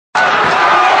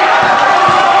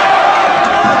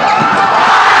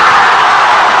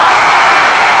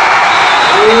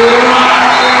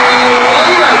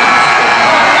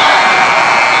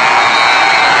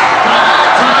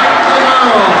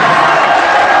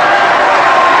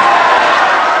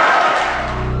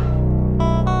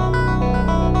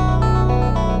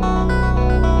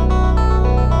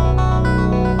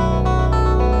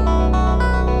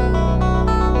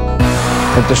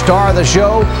The star of the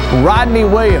show, Rodney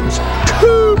Williams.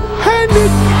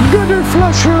 Two-handed gutter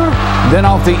flusher. Then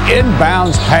off the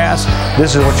inbounds pass,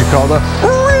 this is what you call the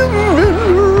rim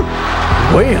bender.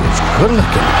 Williams,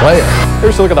 good-looking player.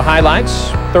 Here's a look at the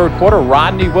highlights. Third quarter,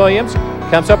 Rodney Williams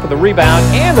comes up with the rebound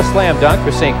and the slam dunk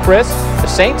for St. Chris. The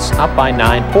Saints up by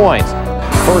 9 points.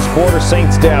 First quarter,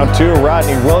 Saints down 2.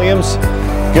 Rodney Williams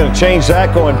going to change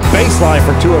that, going baseline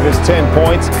for 2 of his 10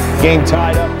 points. Game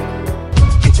tied up.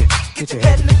 Get your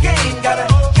head in the game, gotta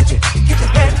get your head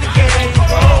in the game.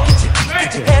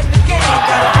 Get your head in the game,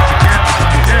 gotta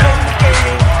get your head in the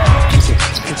game. Get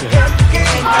your head in the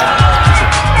game, gotta get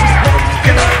your head in the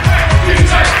game. Get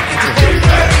your head in the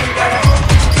game, gotta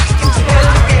get your head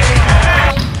in the game.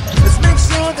 Let's make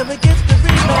sure that we get the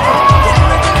rebound. Get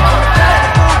the rebound,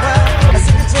 gotta go wild. I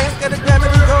see the chance, gotta grab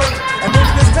it and go. And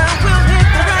maybe this time we'll hit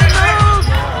the right move.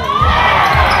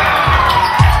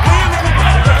 Wait a minute,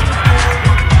 get your head in the game.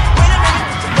 Wait a minute,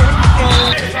 get your head in the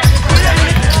game. Wait a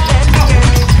minute, get your head in the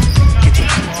game.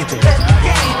 Get your head in the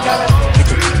game, gotta get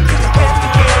your head in the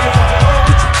game.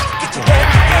 Get your head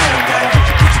in the game, gotta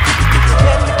get your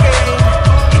head in the game.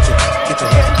 Get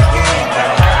your head in the game,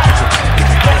 gotta get your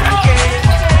head in the game.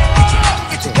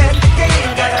 Get your head in the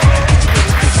game, gotta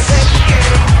get your head in the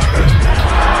game.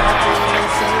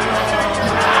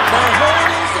 My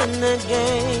heart is in the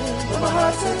game, my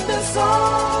heart's in the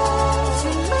song. So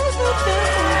make me feel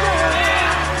alright.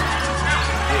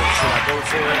 Should I go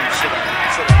for it? Should I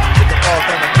get the ball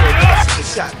down the field when I shoot the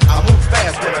shot? I move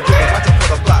fast when I do it, watch it for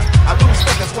the block. I lose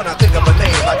seconds when I think of a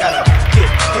name. I gotta hit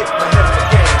my head in the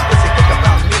game. Does she think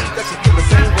about me? Does she feel the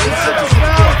same way? Should I shoot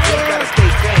for a kid? Gotta stay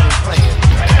game playing.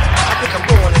 I think I'm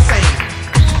going insane.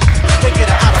 Can't get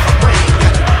it out of my brain.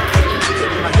 Gotta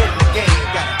hit my head in the game.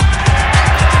 Gotta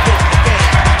hit the game.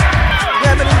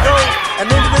 Grab it and go, and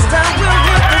maybe this time we'll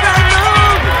hit the right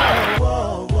move.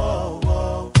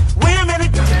 Wait a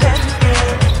minute, get your head in the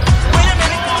game. Wait a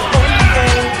minute, get your head in the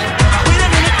game. Wait a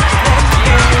minute, get your head in the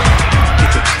game.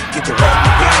 Get your head in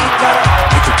the game, gotta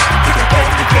get your head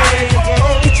in the game.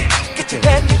 Get your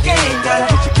head in the game, gotta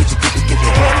get your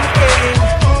head in the game.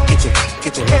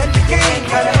 Get your head in the game,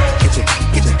 gotta get your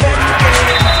head in the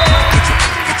game.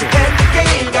 Get your head in the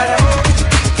game, gotta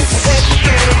get your head in the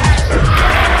game.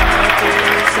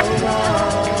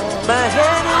 My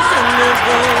head is in the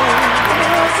game, my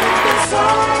heart's in the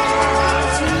song.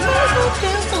 So never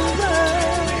feels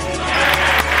alright.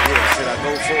 Yeah, should I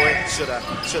go for it? Should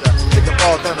I take the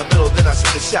ball down the middle, then I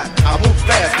shoot the shot? I move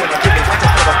fast when I give it, watch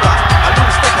it for the block. I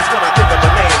lose seconds when I think of a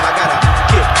name. I gotta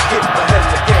hit my head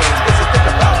in the game. Does she think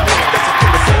about me? Does she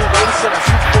feel the same way? Should I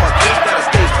shoot for a kid? Gotta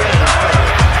stay game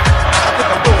playing. I think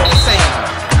I'm going insane.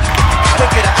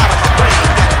 Can't get it out of my brain.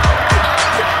 Gotta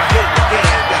hit my head in the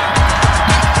game. Gotta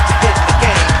hit the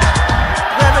game.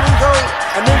 Grab it and go,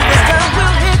 and maybe this time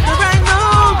we'll hit the right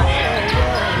move.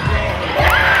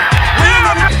 Wait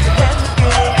a minute, get your head in the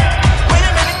game. Wait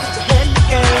a minute, get your head in the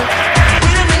game.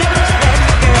 Wait a minute, get your head in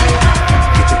the game.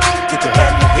 Get your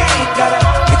head in the game, gotta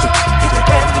get your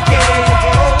head in the game.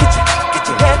 Get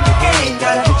your head in the game,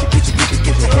 gotta get your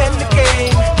head in the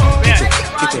game.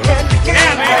 Get your head in the game,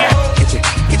 gotta get your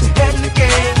head in the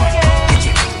game.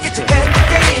 Get your head in the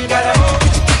game, gotta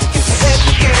get your head in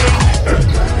the game.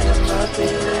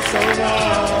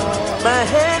 My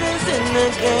head is in the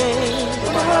game,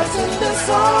 my heart's in the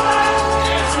song.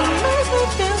 So make me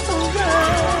feel so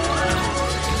right.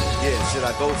 Yeah, should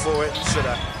I go for it? Should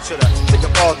I take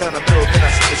the ball down the middle, then I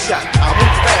shoot the shot? I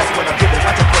move fast when I give it,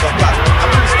 watch it for the block. I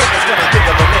lose seconds when I think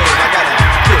of a name. I gotta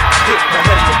hit my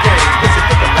head in the game.